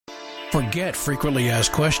Forget frequently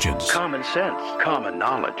asked questions. Common sense, common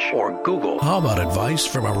knowledge, or Google. How about advice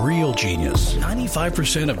from a real genius?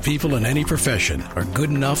 95% of people in any profession are good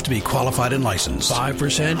enough to be qualified and licensed.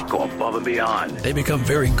 5% go above and beyond. They become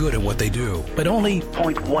very good at what they do, but only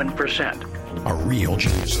 0.1% are real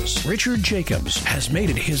geniuses. Richard Jacobs has made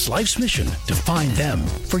it his life's mission to find them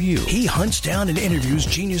for you. He hunts down and interviews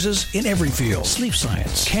geniuses in every field: sleep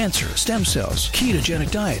science, cancer, stem cells,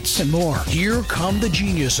 ketogenic diets, and more. Here come the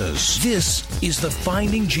geniuses. This is the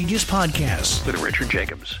Finding Genius Podcast with Richard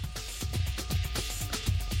Jacobs.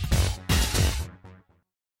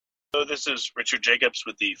 So this is Richard Jacobs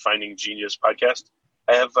with the Finding Genius Podcast.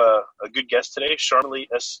 I have a good guest today, Sharmili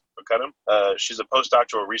S. Vakkanam. She's a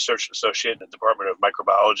postdoctoral research associate in the Department of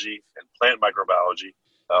Microbiology and Plant Microbiology,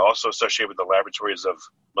 also associated with the laboratories of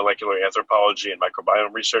molecular anthropology and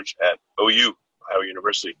microbiome research at OU, Ohio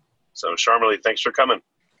University. So Sharmili, thanks for coming.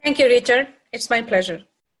 Thank you, Richard. It's my pleasure.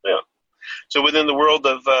 Yeah. So within the world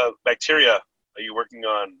of bacteria, are you working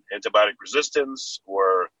on antibiotic resistance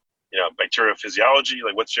or bacterial physiology?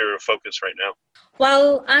 Like, what's your focus right now?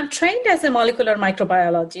 Well, I'm trained as a molecular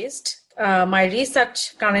microbiologist. My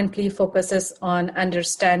research currently focuses on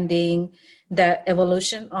understanding the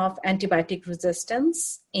evolution of antibiotic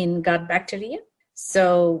resistance in gut bacteria.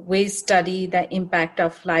 So we study the impact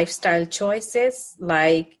of lifestyle choices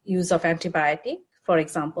like use of antibiotic, for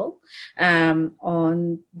example,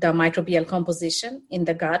 on the microbial composition in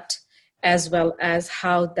the gut, as well as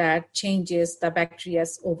how that changes the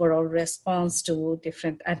bacteria's overall response to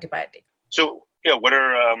different antibiotics. So,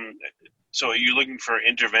 so are you looking for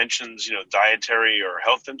interventions, dietary or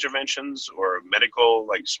health interventions, or medical,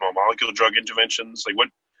 like small molecule drug interventions? Like,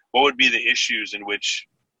 what would be the issues in which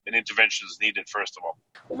an intervention is needed, first of all?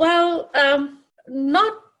 Well,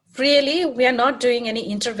 not really. We are not doing any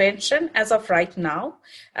intervention as of right now.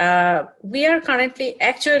 We are currently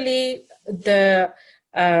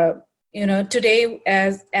today,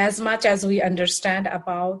 as much as we understand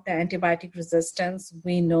about the antibiotic resistance,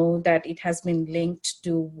 we know that it has been linked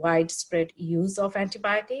to widespread use of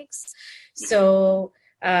antibiotics. So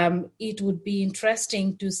it would be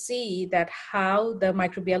interesting to see that how the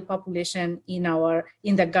microbial population in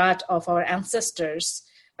the gut of our ancestors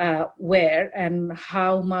were, and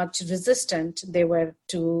how much resistant they were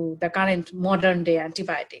to the current modern day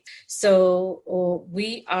antibiotic. So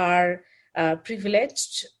we are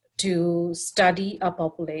privileged to study a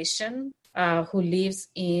population who lives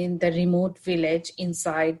in the remote village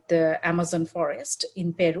inside the Amazon forest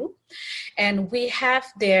in Peru. And we have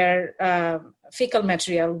their fecal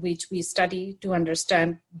material, which we study to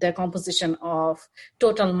understand the composition of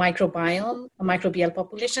total microbial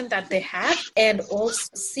population that they have, and also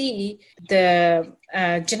see the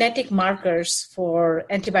genetic markers for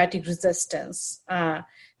antibiotic resistance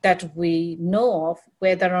that we know of,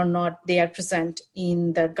 whether or not they are present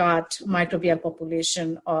in the gut microbial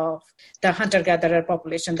population of the hunter-gatherer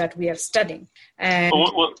population that we are studying. And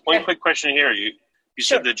one quick question here. You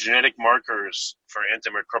said the genetic markers for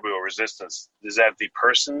antimicrobial resistance, is that the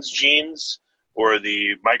person's genes or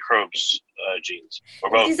the microbes' genes? Or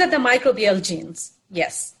both? These are the microbial genes,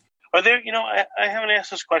 yes. Are there, I haven't asked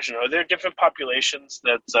this question, are there different populations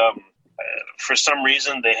that for some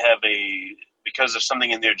reason they have because of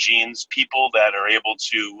something in their genes, people that are able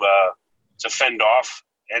to fend off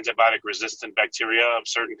antibiotic-resistant bacteria of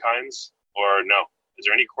certain kinds, or no? Is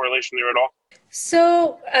there any correlation there at all?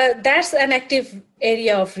 So that's an active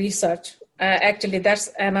area of research. Actually,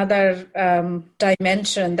 that's another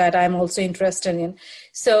dimension that I'm also interested in.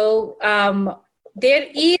 So there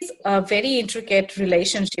is a very intricate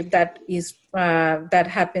relationship that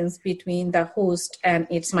happens between the host and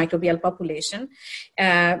its microbial population,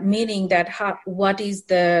 meaning that what is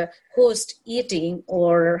the host eating,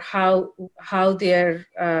 or how their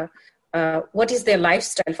what is their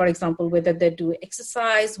lifestyle, for example, whether they do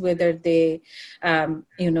exercise, whether they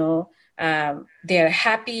they're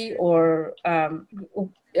happy, or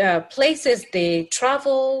places they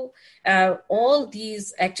travel. All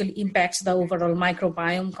these actually impacts the overall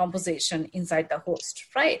microbiome composition inside the host,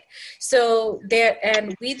 right? So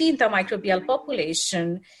within the microbial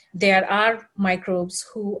population, there are microbes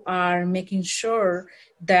who are making sure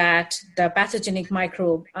that the pathogenic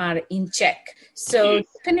microbe are in check. So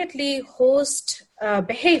definitely host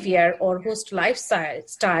behavior or host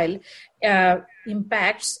lifestyle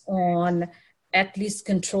impacts on at least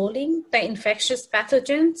controlling the infectious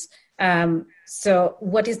pathogens. So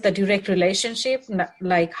what is the direct relationship?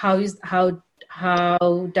 Like how does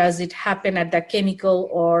it happen at the chemical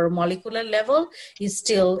or molecular level is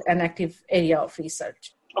still an active area of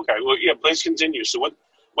research. Okay, well, yeah, please continue. So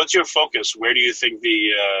What's your focus? Where do you think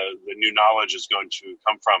the new knowledge is going to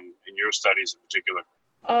come from in your studies in particular?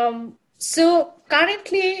 So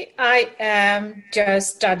currently I am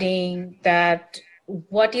just studying that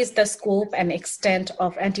what is the scope and extent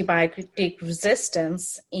of antibiotic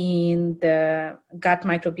resistance in the gut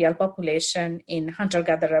microbial population, in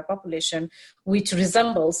hunter-gatherer population, which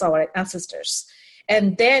resembles our ancestors.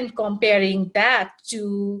 And then comparing that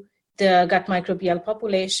to the gut microbial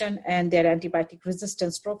population and their antibiotic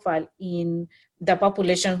resistance profile in the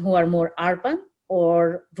population who are more urban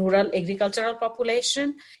or rural agricultural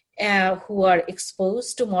population, who are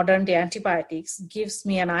exposed to modern day antibiotics, gives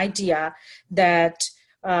me an idea that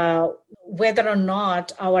whether or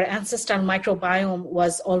not our ancestral microbiome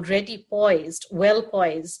was already well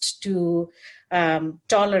poised to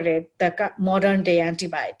tolerate the modern day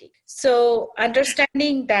antibiotic. So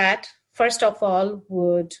understanding that, first of all,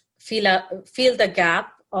 would fill the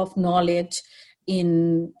gap of knowledge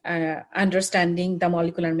in understanding the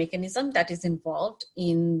molecular mechanism that is involved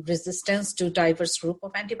in resistance to diverse group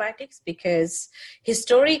of antibiotics, because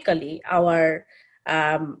historically our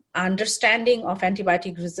understanding of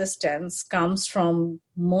antibiotic resistance comes from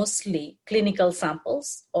mostly clinical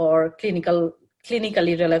samples or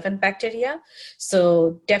clinically relevant bacteria.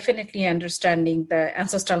 So definitely understanding the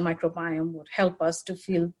ancestral microbiome would help us to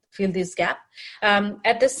fill this gap.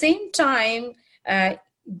 At the same time,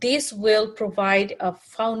 this will provide a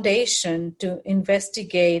foundation to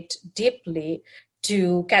investigate deeply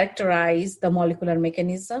to characterize the molecular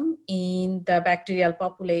mechanism in the bacterial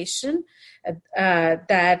population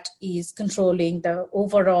that is controlling the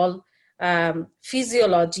overall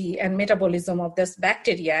physiology and metabolism of this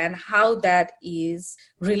bacteria, and how that is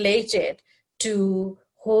related to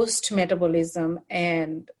host metabolism,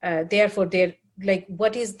 and therefore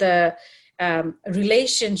what is the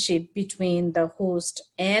relationship between the host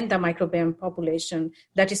and the microbiome population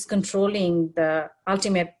that is controlling the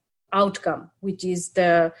ultimate outcome, which is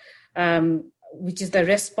the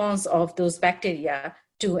response of those bacteria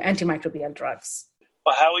to antimicrobial drugs.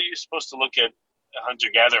 Well, how are you supposed to look at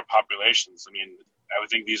hunter-gatherer populations? I mean, I would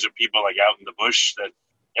think these are people like out in the bush that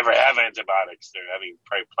never have antibiotics. They're having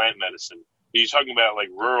probably plant medicine. Are you talking about like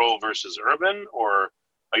rural versus urban, or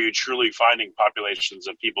are you truly finding populations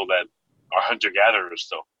of people that are hunter-gatherers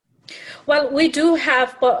still? Well, we do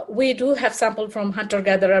have sample from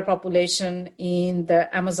hunter-gatherer population in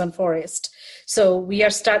the Amazon forest. So we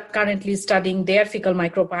are currently studying their fecal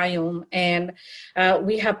microbiome, and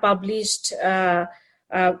we have published.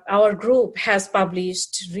 Our group has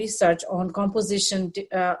published research on composition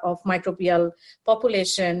of microbial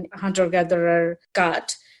population hunter-gatherer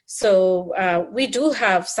gut. So we do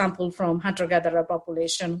have sample from hunter-gatherer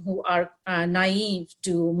population who are naive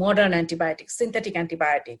to modern antibiotics, synthetic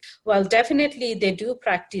antibiotics. Well, definitely they do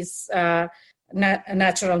practice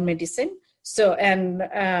natural medicine. So, and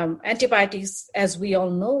antibiotics, as we all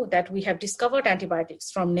know, that we have discovered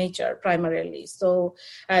antibiotics from nature primarily. So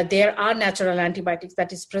there are natural antibiotics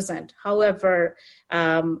that is present. However,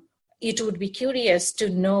 it would be curious to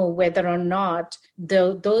know whether or not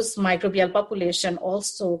those microbial population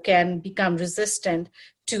also can become resistant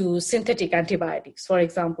to synthetic antibiotics, for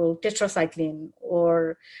example, tetracycline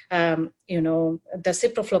or, the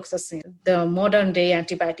ciprofloxacin, the modern day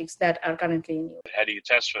antibiotics that are currently in use. How do you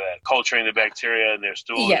test for that? Culturing the bacteria in their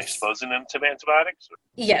stool and exposing them to antibiotics?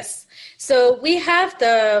 Yes. So we have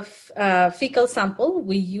the fecal sample.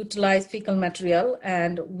 We utilize fecal material,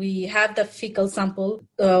 and we have the fecal sample,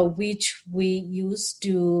 which we use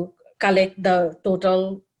to collect the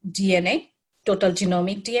total DNA, total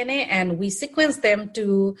genomic DNA, and we sequence them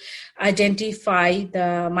to identify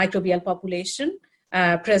the microbial population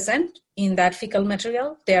present in that fecal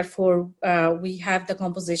material. Therefore, we have the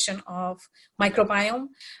composition of microbial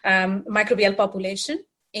population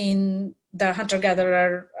in the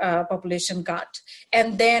hunter-gatherer population gut.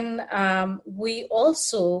 And then we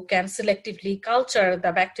also can selectively culture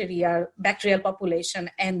the bacterial population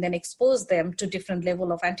and then expose them to different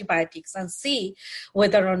level of antibiotics and see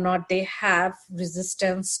whether or not they have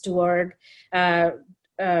resistance toward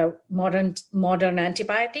modern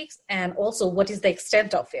antibiotics, and also what is the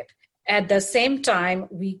extent of it. At the same time,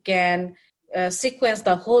 we can sequence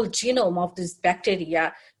the whole genome of this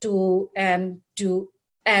bacteria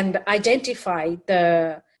and identify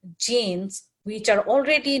the genes which are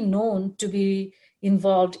already known to be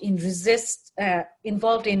involved in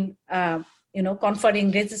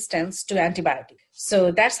conferring resistance to antibiotics.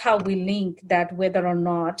 So that's how we link that whether or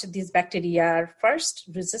not these bacteria are first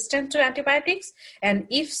resistant to antibiotics, and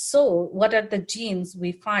if so, what are the genes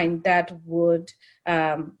we find that would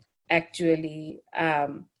actually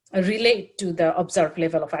relate to the observed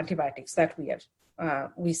level of antibiotics that we are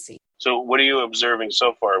we see. So what are you observing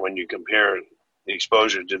so far when you compare the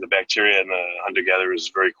exposure? Do the bacteria and the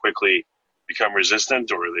hunter-gatherers very quickly become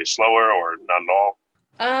resistant, or are they slower, or not at all?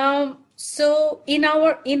 So in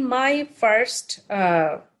my first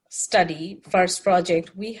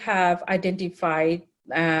project, we have identified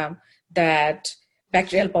that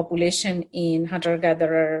bacterial population in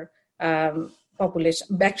hunter-gatherer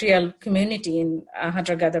bacterial community in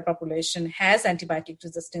hunter-gatherer population has antibiotic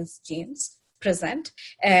resistance genes present.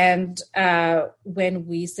 And when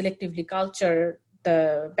we selectively culture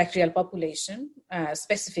the bacterial population,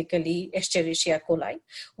 specifically Escherichia coli,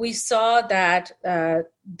 we saw that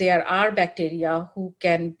there are bacteria who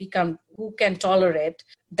can tolerate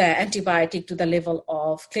the antibiotic to the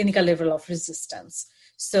clinical level of resistance.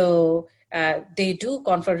 So they do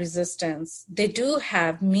confer resistance. They do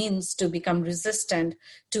have means to become resistant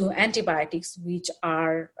to antibiotics, which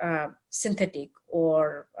are synthetic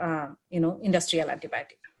or industrial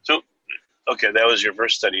antibiotics. So, okay, that was your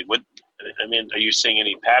first study. Are you seeing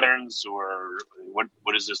any patterns, or what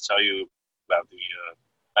does this tell you about the,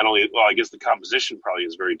 not only, well, I guess the composition probably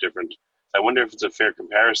is very different. I wonder if it's a fair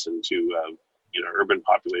comparison to, urban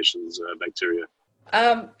populations, bacteria.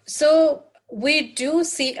 So we do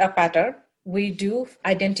see a pattern. We do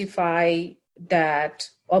identify that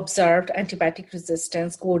observed antibiotic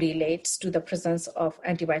resistance correlates to the presence of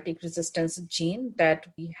antibiotic resistance gene that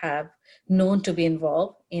we have known to be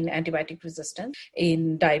involved in antibiotic resistance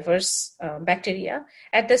in diverse bacteria.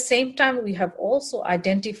 At the same time, we have also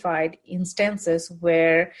identified instances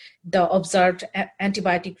where the observed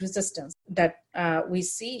antibiotic resistance that we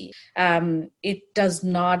see, it does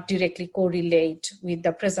not directly correlate with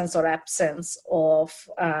the presence or absence of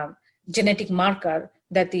genetic marker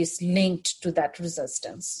that is linked to that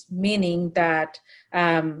resistance, meaning that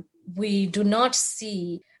we do not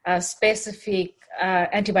see a specific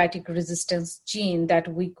antibiotic resistance gene that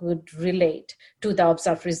we could relate to the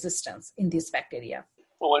observed resistance in these bacteria.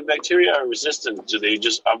 Well, when bacteria are resistant, do they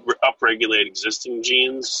just upregulate existing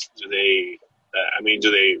genes? Do they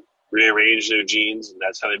rearrange their genes and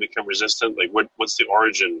that's how they become resistant? Like what's the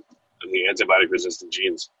origin of the antibiotic resistant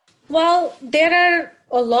genes? Well, there are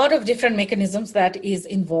a lot of different mechanisms that is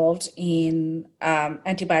involved in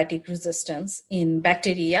antibiotic resistance in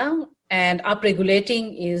bacteria, and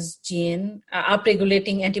upregulating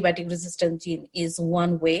antibiotic resistant gene is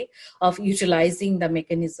one way of utilizing the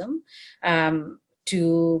mechanism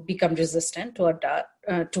to become resistant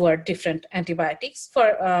toward different antibiotics.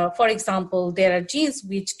 For example, there are genes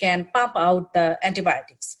which can pump out the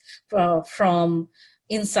antibiotics from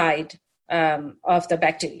inside of the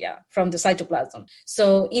bacteria, from the cytoplasm.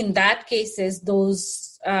 So in that cases,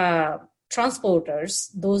 those transporters,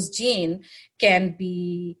 those genes can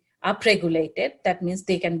be upregulated. That means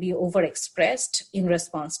they can be overexpressed in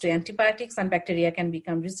response to antibiotics and bacteria can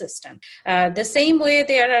become resistant. The same way,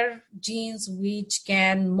 there are genes which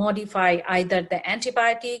can modify either the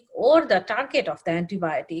antibiotic or the target of the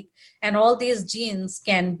antibiotic, and all these genes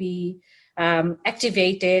can be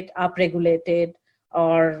activated, upregulated,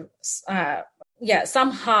 or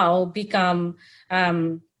somehow become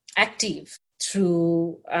active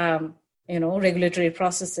through regulatory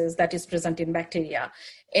processes that is present in bacteria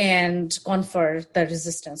and confer the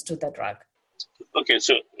resistance to the drug. Okay,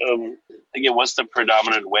 so again, what's the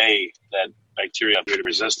predominant way that bacteria are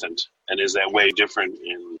resistant, and is that way different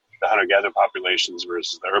in the hunter-gatherer populations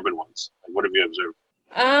versus the urban ones? Like, what have you observed?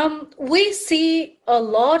 We see a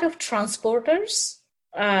lot of transporters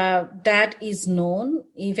that is known,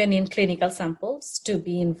 even in clinical samples, to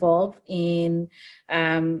be involved in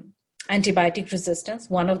antibiotic resistance,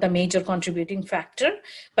 one of the major contributing factor.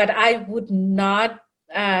 But I would not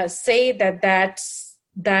say that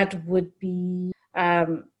would be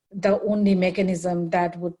the only mechanism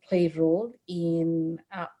that would play a role in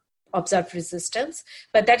observed resistance.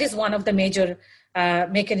 But that is one of the major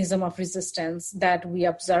mechanism of resistance that we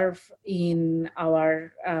observe in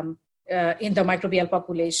our in the microbial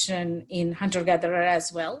population in hunter-gatherer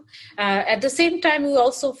as well. At the same time, we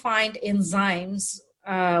also find enzymes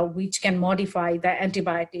which can modify the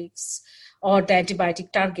antibiotics or the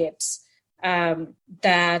antibiotic targets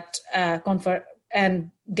that confer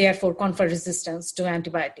and therefore confer resistance to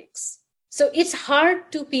antibiotics. So it's hard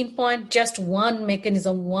to pinpoint just one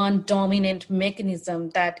mechanism, one dominant mechanism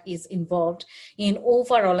that is involved in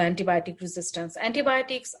overall antibiotic resistance.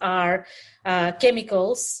 Antibiotics are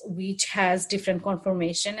chemicals which has different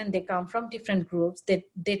conformation and they come from different groups.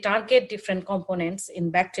 They target different components in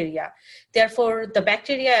bacteria. Therefore, the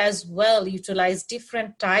bacteria as well utilize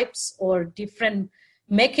different types or different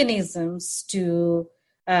mechanisms to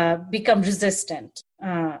become resistant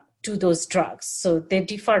to those drugs. So they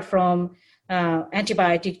differ from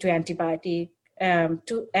antibiotic to antibiotic,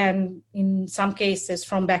 and in some cases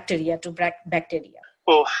from bacteria to bacteria.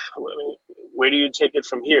 Well, I mean, where do you take it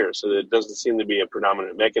from here? So there doesn't seem to be a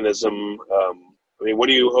predominant mechanism. What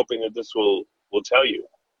are you hoping that this will tell you?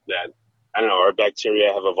 That, I don't know, our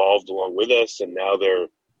bacteria have evolved along with us and now they're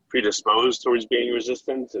predisposed towards being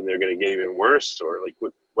resistant and they're going to get even worse? Or like,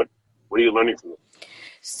 what are you learning from them?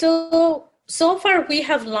 So far we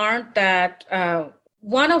have learned that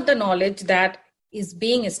one of the knowledge that is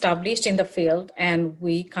being established in the field, and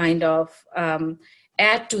we kind of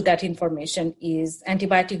add to that information, is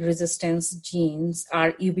antibiotic resistance genes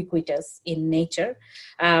are ubiquitous in nature.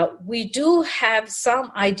 We do have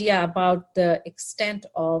some idea about the extent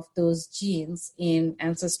of those genes in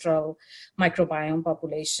ancestral microbiome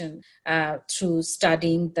population through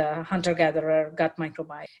studying the hunter-gatherer gut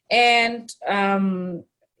microbiome. And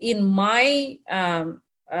in my,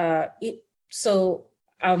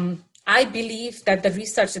 I believe that the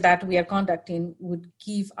research that we are conducting would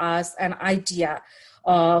give us an idea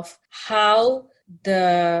of what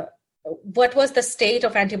was the state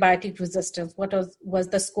of antibiotic resistance, what was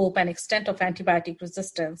the scope and extent of antibiotic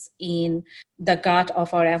resistance in the gut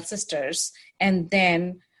of our ancestors, and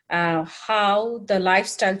then how the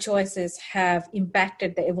lifestyle choices have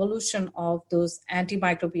impacted the evolution of those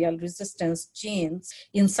antimicrobial resistance genes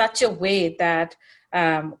in such a way that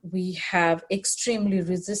we have extremely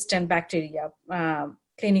resistant bacteria,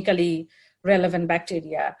 clinically relevant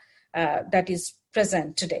bacteria that is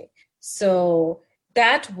present today. So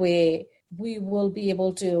that way we will be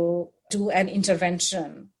able to do an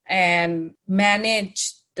intervention and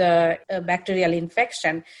manage the bacterial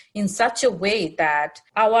infection in such a way that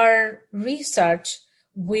our research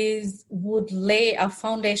would lay a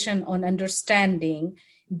foundation on understanding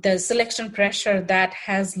the selection pressure that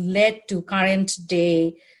has led to current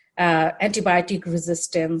day antibiotic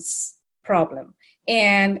resistance problem.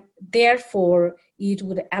 And therefore, it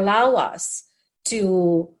would allow us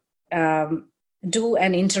to do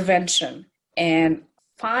an intervention and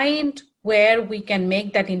find where we can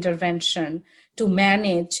make that intervention to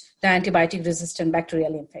manage the antibiotic-resistant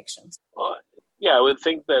bacterial infections. Well, yeah, I would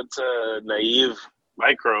think that naive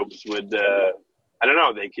microbes would,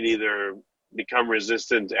 they could either become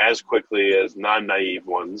resistant as quickly as non-naive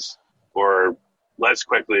ones or less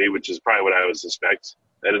quickly, which is probably what I would suspect.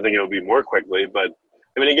 I don't think it would be more quickly, but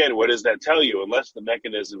again, what does that tell you? Unless the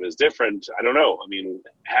mechanism is different, I don't know.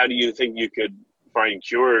 How do you think you could find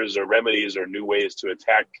cures or remedies or new ways to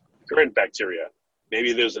attack current bacteria?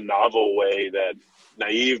 Maybe there's a novel way that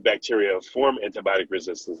naive bacteria form antibiotic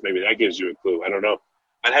resistance. Maybe that gives you a clue. I don't know.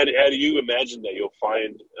 And how do you imagine that you'll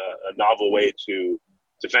find a novel way to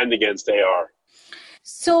defend against AR?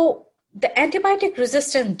 So the antibiotic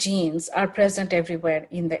resistant genes are present everywhere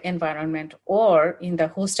in the environment or in the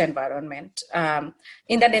host environment,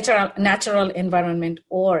 in the natural environment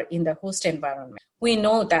or in the host environment. We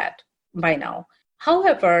know that by now.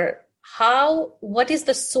 However, what is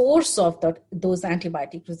the source of those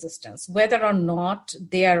antibiotic resistance? Whether or not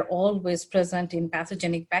they are always present in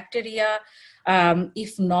pathogenic bacteria.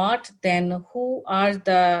 If not, then who are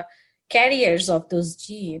the carriers of those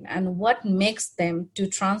genes and what makes them to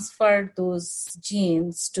transfer those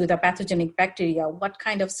genes to the pathogenic bacteria? What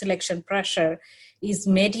kind of selection pressure is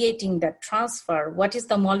mediating that transfer? What is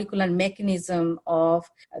the molecular mechanism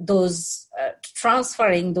of those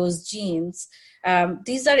transferring those genes?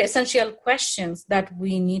 These are essential questions that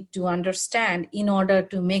we need to understand in order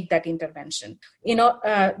to make that intervention.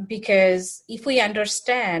 Because if we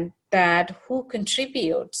understand that who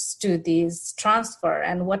contributes to this transfer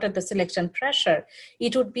and what are the selection pressure,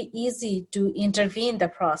 it would be easy to intervene the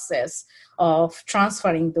process of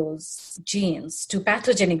transferring those genes to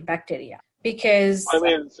pathogenic bacteria. Because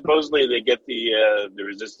supposedly they get the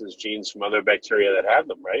resistance genes from other bacteria that have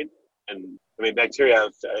them, right? And bacteria, I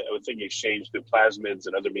would think, exchange through plasmids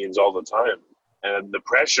and other means all the time. And the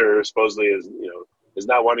pressure supposedly is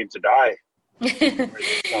not wanting to die.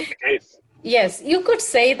 It's not the case. Yes, you could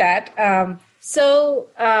say that.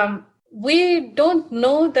 We don't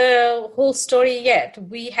know the whole story yet.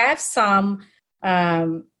 We have some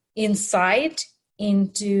insight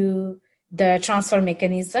into the transfer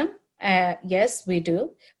mechanism. Yes, we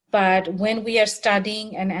do. But when we are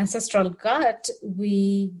studying an ancestral gut,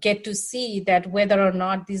 we get to see that whether or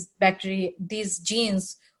not these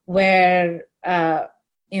genes were,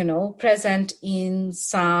 present in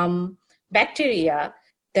some bacteria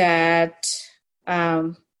that,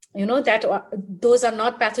 those are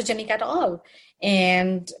not pathogenic at all.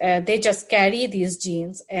 And they just carry these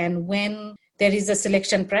genes. And when there is a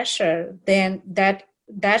selection pressure, then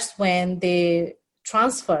that's when they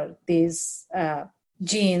transfer these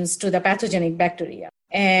genes to the pathogenic bacteria.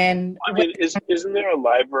 And I mean, isn't there a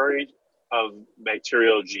library of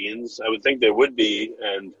bacterial genes? I would think there would be.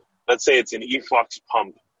 And let's say it's an efflux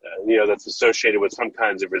pump, that's associated with some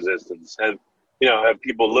kinds of resistance. Have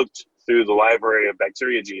people looked through the library of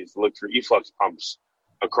bacteria genes to look for efflux pumps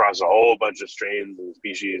across a whole bunch of strains and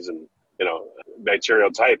species and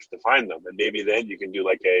bacterial types to find them? And maybe then you can do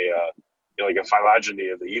like a phylogeny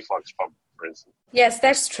of the efflux pump, for instance. Yes,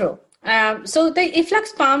 that's true. So the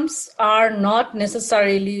efflux pumps are not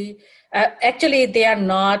necessarily, actually they are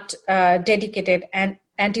not dedicated and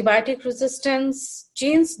antibiotic resistance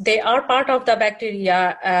genes. They are part of the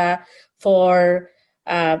bacteria for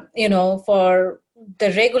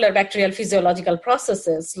the regular bacterial physiological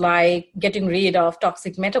processes like getting rid of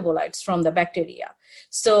toxic metabolites from the bacteria.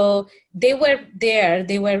 So they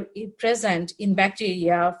were present in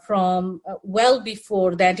bacteria from well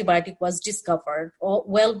before the antibiotic was discovered, or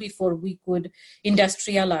well before we could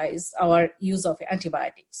industrialize our use of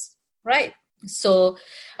antibiotics, right? So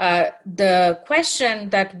the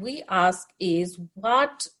question that we ask is in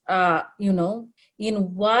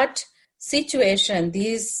what situation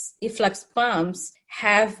these efflux pumps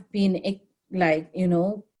have been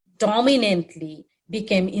dominantly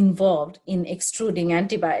became involved in extruding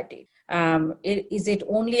antibiotic. Is it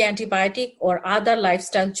only antibiotic or other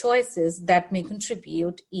lifestyle choices that may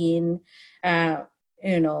contribute in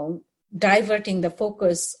diverting the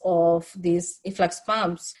focus of these efflux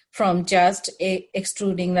pumps from just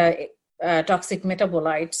extruding the toxic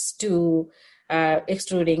metabolites to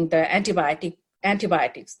extruding the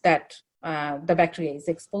antibiotics that the bacteria is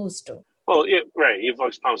exposed to? Well, yeah, right.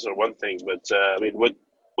 Efflux pumps are one thing, but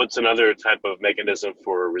what's another type of mechanism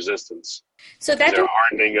for resistance? So that is there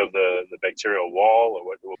hardening of the bacterial wall, or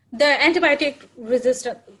what? The antibiotic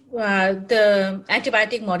resistant, the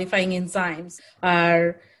antibiotic modifying enzymes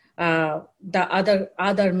are the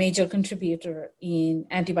other major contributor in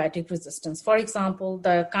antibiotic resistance. For example,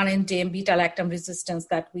 the current day beta-lactam resistance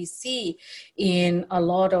that we see in a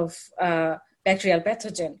lot of bacterial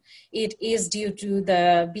pathogen, it is due to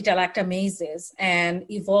the beta-lactamases and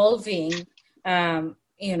evolving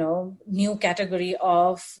new category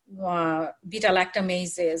of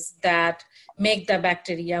beta-lactamases that make the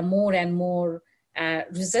bacteria more and more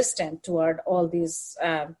resistant toward all these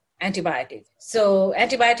antibiotics. So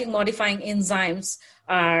antibiotic modifying enzymes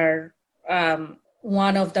are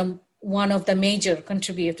one of the major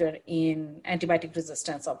contributor in antibiotic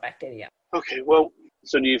resistance of bacteria. Okay, well,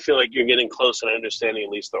 so do you feel like you're getting close to understanding at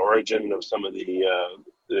least the origin of some of the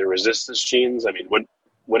resistance genes? I mean,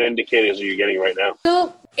 what indicators are you getting right now?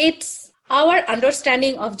 So it's our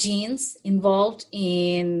understanding of genes involved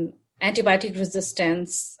in antibiotic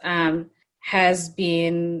resistance has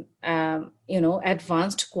been,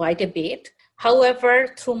 advanced quite a bit. However,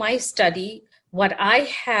 through my study, what I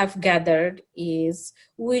have gathered is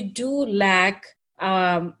we do lack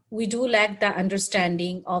the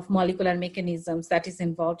understanding of molecular mechanisms that is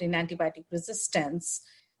involved in antibiotic resistance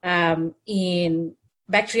in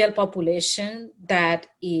bacterial population that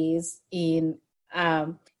is in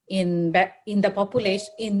the population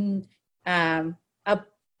in an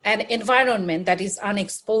environment that is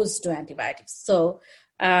unexposed to antibiotics. So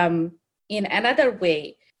in another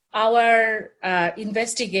way, our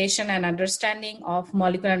investigation and understanding of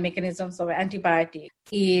molecular mechanisms of antibiotic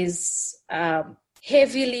is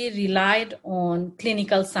heavily relied on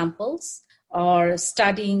clinical samples or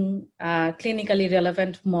studying clinically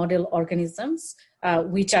relevant model organisms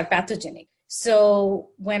which are pathogenic. So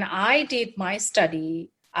when I did my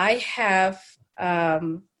study, I have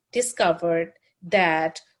discovered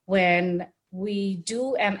that when we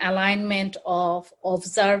do an alignment of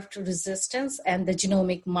observed resistance and the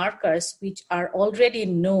genomic markers, which are already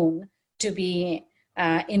known to be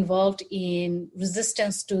involved in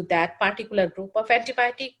resistance to that particular group of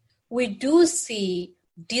antibiotic, we do see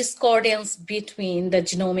discordance between the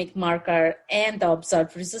genomic marker and the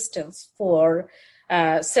observed resistance for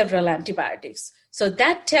several antibiotics. So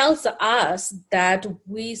that tells us that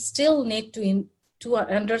we still need to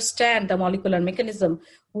understand the molecular mechanism.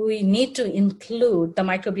 We need to include the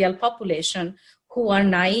microbial population who are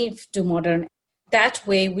naive to modern. That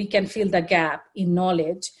way we can fill the gap in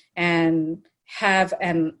knowledge and have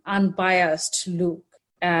an unbiased look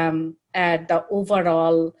at the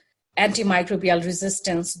overall antimicrobial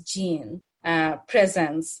resistance gene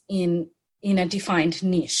presence in a defined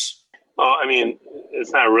niche. Well, I mean,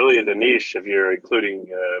 it's not really the niche if you're including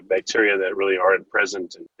bacteria that really aren't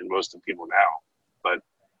present in most of people now. But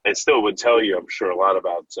it still would tell you, I'm sure, a lot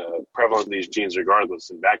about prevalence of these genes regardless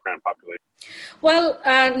in background population. Well,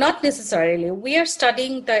 not necessarily. We are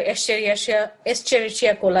studying the Escherichia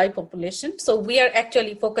coli population. So we are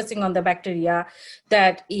actually focusing on the bacteria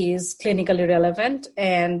that is clinically relevant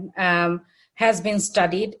and has been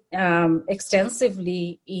studied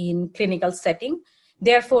extensively in clinical setting.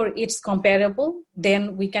 Therefore, it's comparable.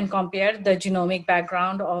 Then we can compare the genomic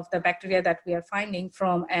background of the bacteria that we are finding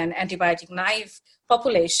from an antibiotic naive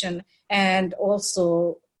population and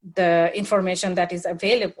also the information that is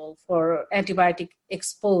available for antibiotic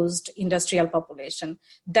exposed industrial population.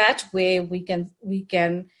 That way we can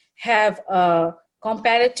have a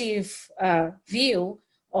comparative view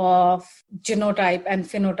of genotype and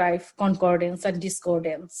phenotype concordance and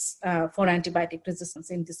discordance for antibiotic resistance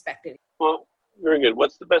in this bacteria. Well, very good.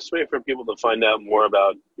 What's the best way for people to find out more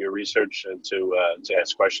about your research and to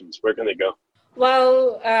ask questions? Where can they go?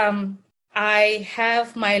 Well, I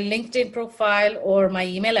have my LinkedIn profile or my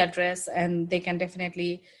email address, and they can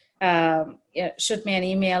definitely shoot me an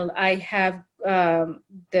email. I have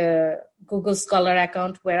the Google Scholar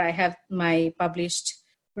account where I have my published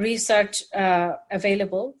research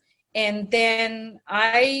available. And then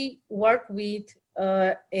I work with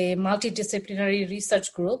a multidisciplinary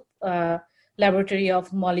research group, Laboratory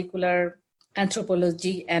of Molecular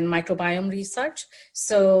Anthropology and Microbiome Research.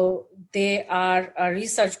 So they are a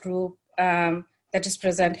research group that is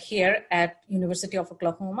present here at University of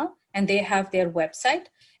Oklahoma, and they have their website.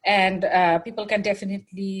 And people can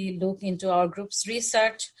definitely look into our group's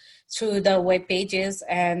research through the web pages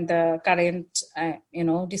and the current,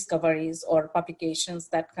 discoveries or publications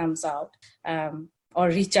that comes out, or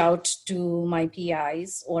reach out to my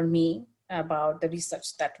PIs or me about the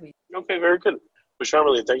research that we do. Okay, very good. Well,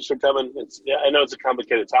 Sharmili, thanks for coming. I know it's a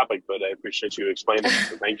complicated topic, but I appreciate you explaining it.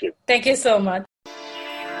 So thank you. Thank you so much.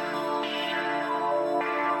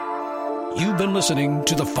 You've been listening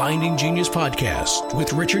to the Finding Genius podcast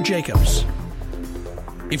with Richard Jacobs.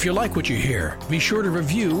 If you like what you hear, be sure to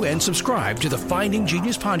review and subscribe to the Finding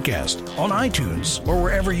Genius podcast on iTunes or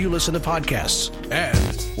wherever you listen to podcasts.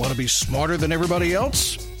 And want to be smarter than everybody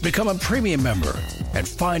else? Become a premium member at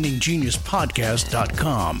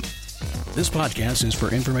findinggeniuspodcast.com. This podcast is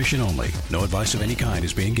for information only. No advice of any kind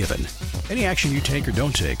is being given. Any action you take or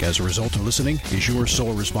don't take as a result of listening is your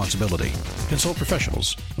sole responsibility. Consult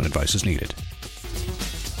professionals when advice is needed.